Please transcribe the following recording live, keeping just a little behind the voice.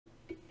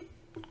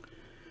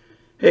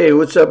Hey,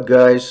 what's up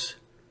guys?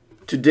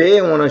 Today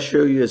I want to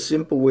show you a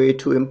simple way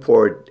to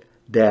import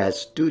DAZ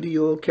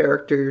Studio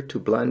character to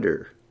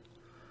Blender.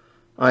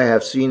 I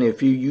have seen a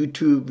few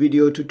YouTube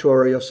video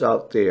tutorials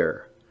out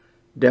there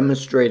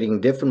demonstrating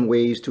different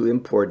ways to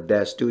import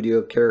DAZ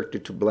Studio character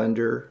to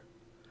Blender,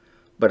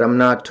 but I'm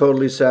not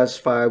totally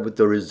satisfied with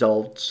the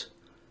results.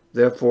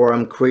 Therefore,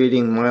 I'm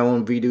creating my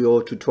own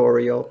video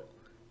tutorial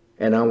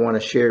and I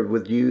want to share it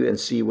with you and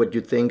see what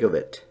you think of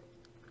it.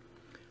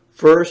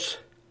 First,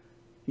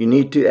 you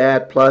need to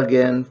add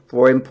plugin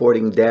for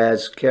importing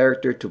DAZ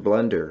character to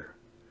Blender.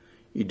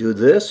 You do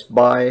this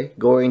by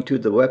going to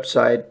the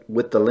website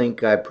with the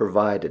link I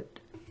provided.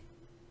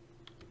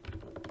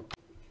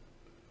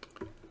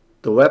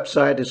 The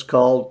website is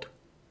called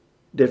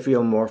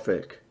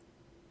Diffeomorphic.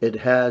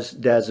 It has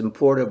DAZ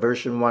Importer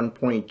version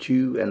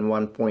 1.2 and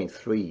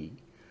 1.3.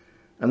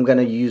 I'm going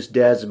to use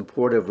DAZ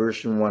Importer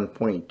version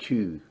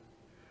 1.2.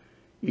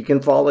 You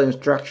can follow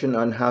instruction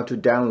on how to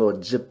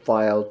download zip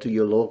file to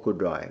your local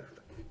drive.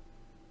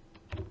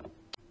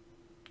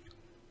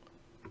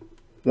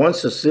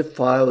 Once the zip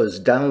file is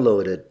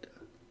downloaded,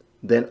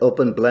 then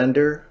open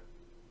Blender,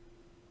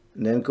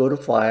 and then go to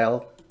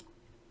File,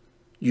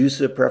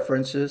 User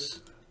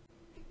Preferences,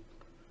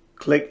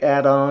 click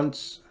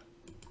Add-ons,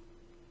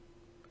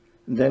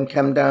 and then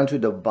come down to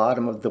the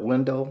bottom of the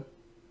window,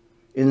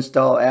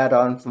 Install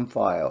Add-on from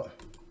File.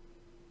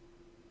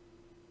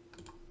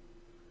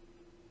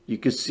 You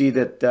can see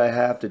that I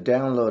have to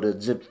download a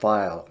zip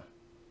file.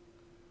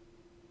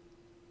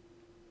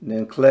 And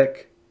then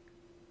click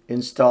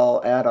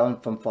Install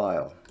add-on from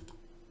file.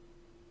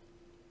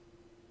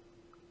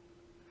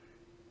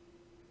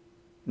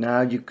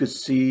 Now you could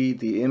see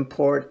the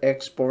import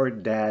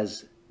export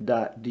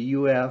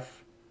DAZ.duf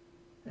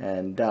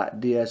and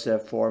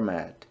 .dsf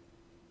format.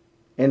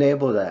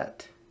 Enable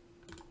that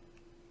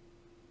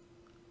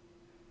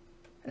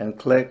and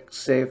click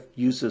Save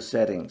User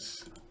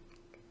Settings.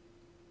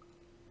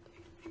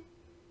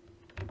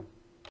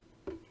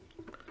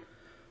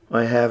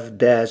 I have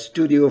DAZ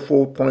Studio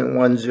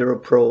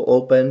 4.10 Pro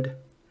opened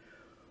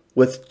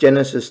with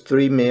Genesis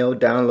 3 Mail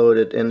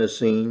downloaded in the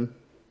scene.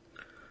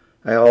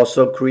 I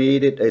also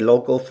created a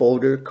local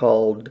folder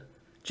called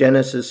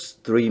Genesis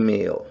 3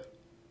 Mail.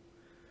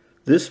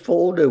 This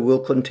folder will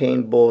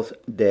contain both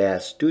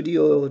DAZ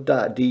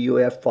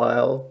Studio.duf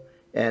file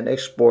and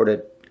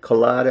exported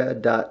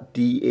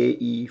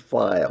collada.dae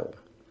file.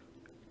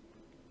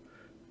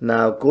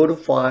 Now go to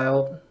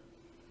File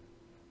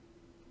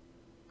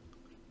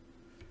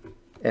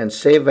and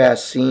Save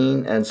as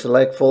Scene and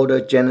select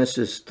folder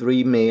Genesis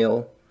 3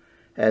 Mail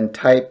and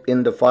type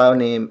in the file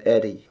name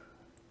Eddie.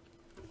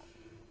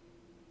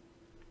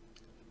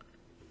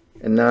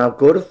 And now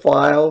go to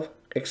File,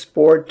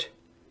 Export,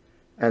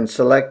 and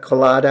select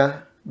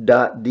collada.dae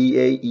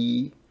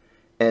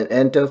and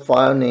enter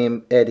file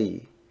name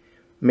Eddie.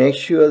 Make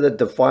sure that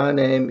the file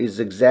name is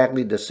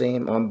exactly the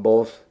same on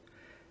both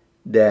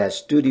the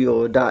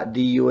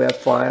studio.duf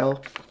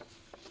file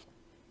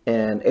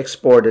and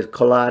exported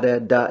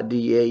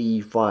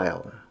collada.dae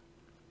file.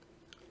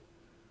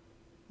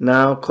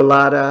 Now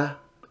Collada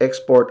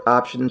export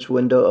options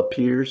window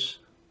appears.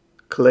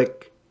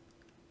 Click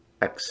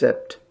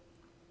Accept.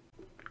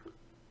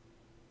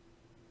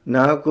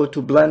 Now go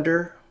to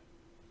Blender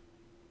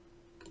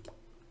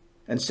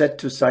and set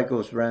to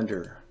Cycles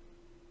Render.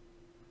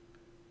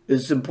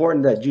 It's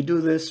important that you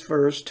do this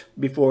first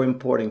before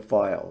importing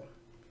file.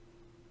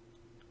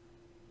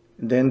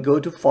 And then go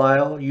to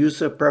File,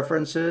 User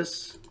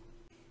Preferences,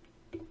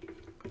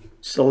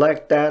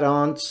 select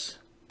Add-ons,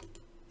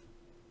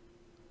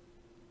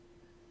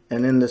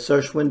 and in the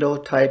search window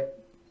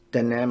type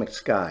Dynamic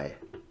Sky.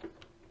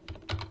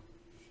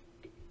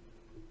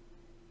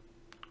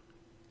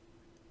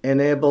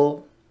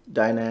 Enable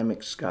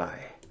Dynamic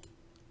Sky.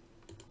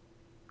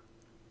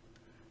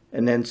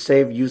 And then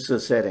save User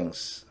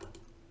Settings.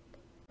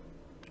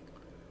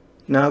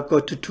 Now go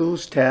to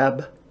Tools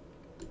tab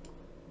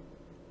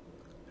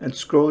and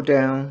scroll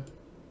down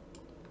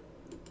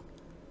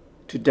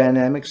to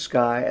Dynamic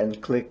Sky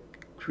and click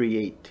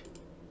Create.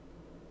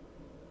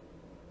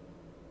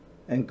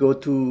 And go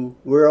to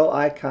World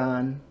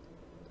icon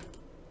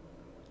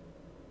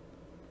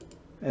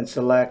and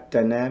select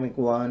Dynamic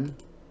 1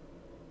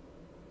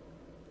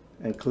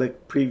 and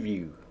click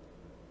Preview.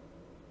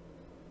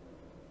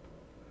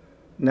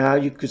 Now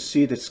you could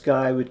see the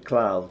sky with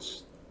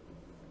clouds.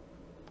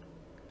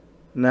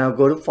 Now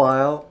go to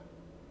File,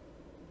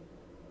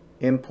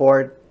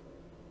 Import,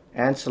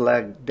 and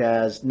select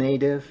DAZ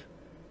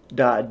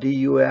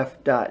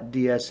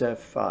native.duf.dsf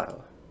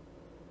file.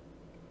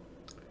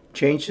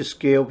 Change the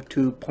scale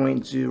to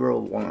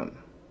 0.01.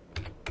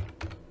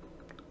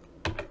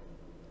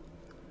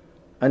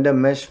 Under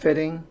Mesh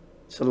Fitting,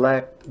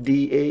 select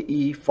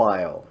DAE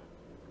file.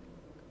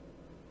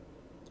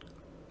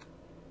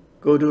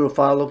 Go to the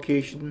file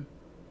location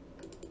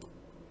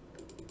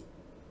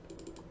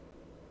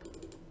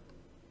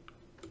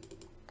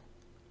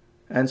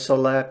and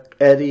select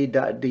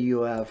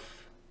Eddie.duf.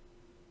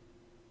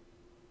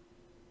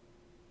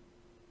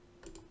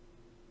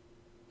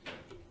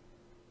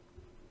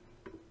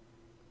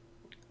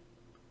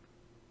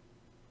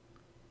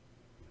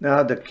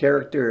 Now the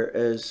character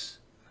is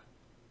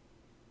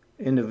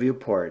in the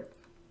viewport.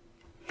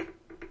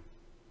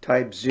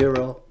 Type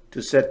 0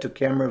 to set to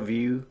camera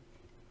view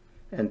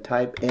and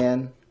type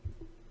N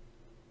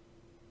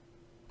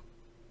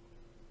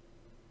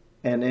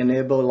and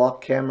enable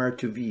lock camera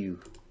to view.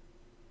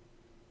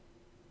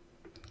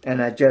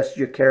 And adjust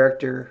your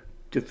character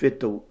to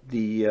fit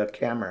the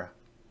camera.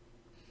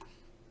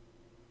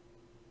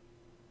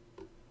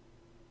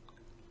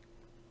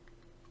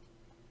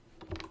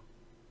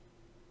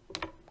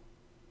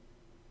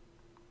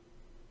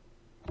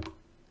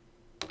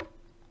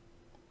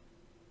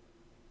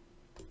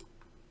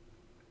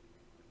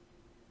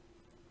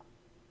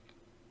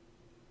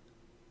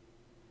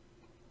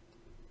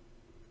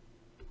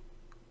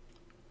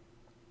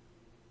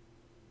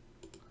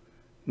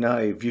 Now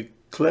if you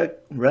click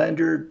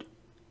rendered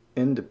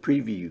in the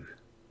preview,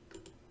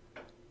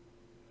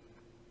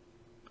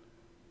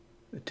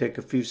 it'll take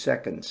a few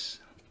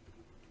seconds.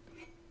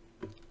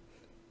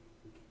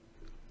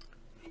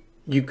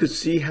 You could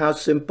see how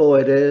simple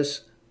it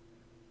is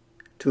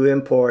to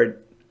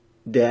import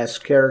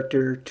DAZ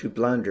character to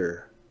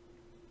Blender.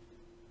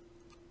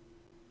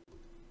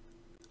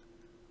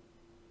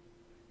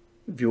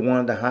 If you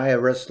want a higher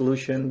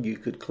resolution, you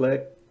could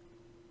click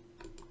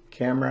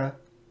camera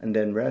and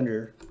then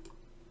render.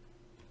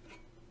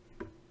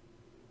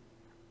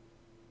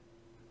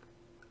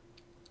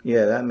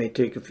 Yeah, that may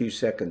take a few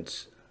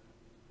seconds.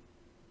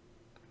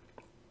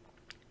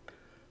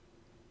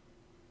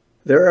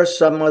 There are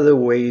some other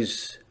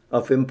ways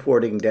of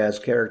importing DAZ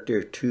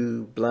character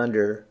to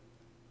Blender,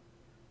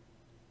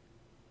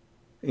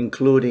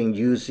 including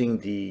using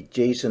the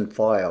Json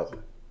file.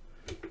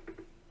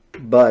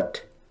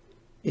 But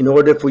in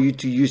order for you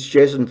to use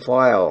Json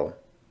file,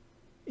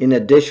 in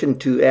addition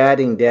to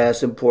adding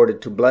DAZ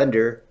imported to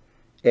Blender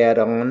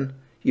add-on,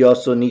 you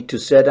also need to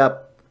set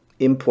up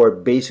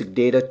import basic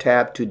data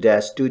tab to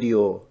DAZ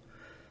Studio.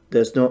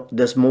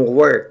 There's more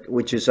work,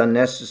 which is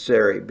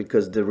unnecessary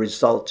because the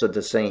results are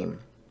the same.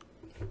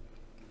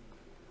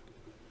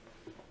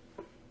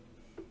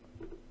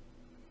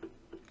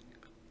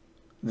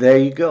 There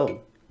you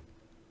go.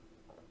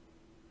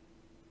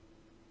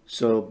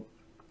 So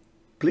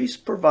please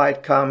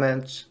provide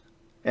comments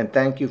and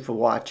thank you for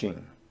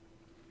watching.